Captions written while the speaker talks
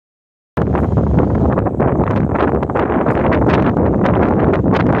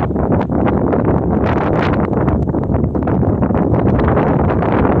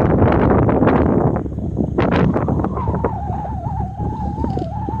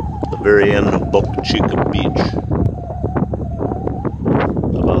very end of Boca Chica Beach.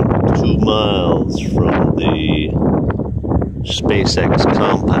 About 2 miles from the SpaceX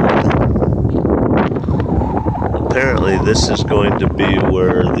compound. Apparently this is going to be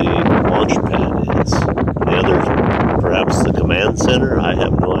where the launch pad is. The other, perhaps the command center? I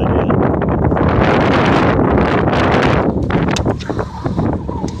have no idea.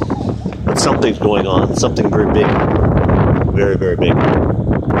 But something's going on, something very big. Very, very big. A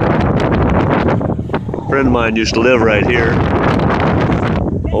friend of mine used to live right here.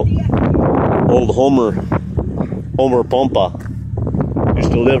 Old Homer Pompa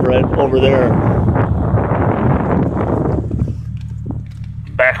used to live right over there.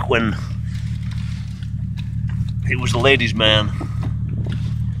 Back when he was a ladies' man.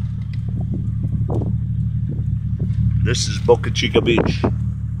 This is Boca Chica Beach.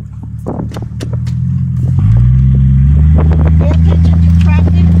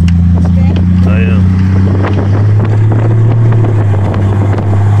 I am.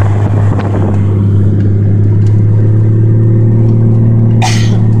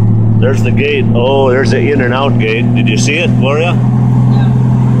 There's the gate. Oh, there's the in and out gate. Did you see it, Gloria?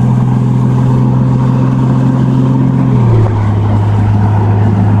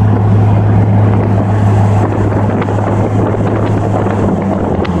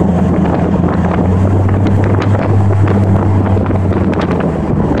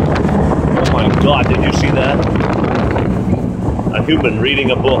 God, did you see that? A human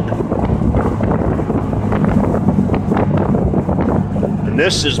reading a book. And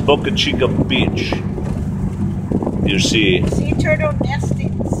this is Boca Chica Beach. You see. Sea turtle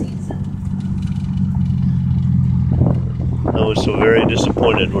nesting season. I was so very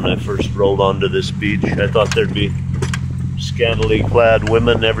disappointed when I first rolled onto this beach. I thought there'd be scantily clad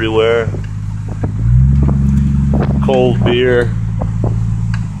women everywhere. Cold beer.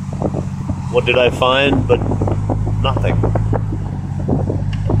 What did I find? But nothing.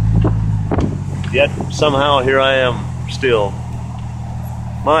 Yet somehow here I am still.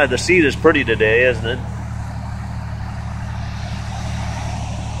 My, the sea is pretty today, isn't it?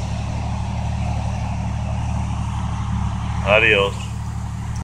 Adios.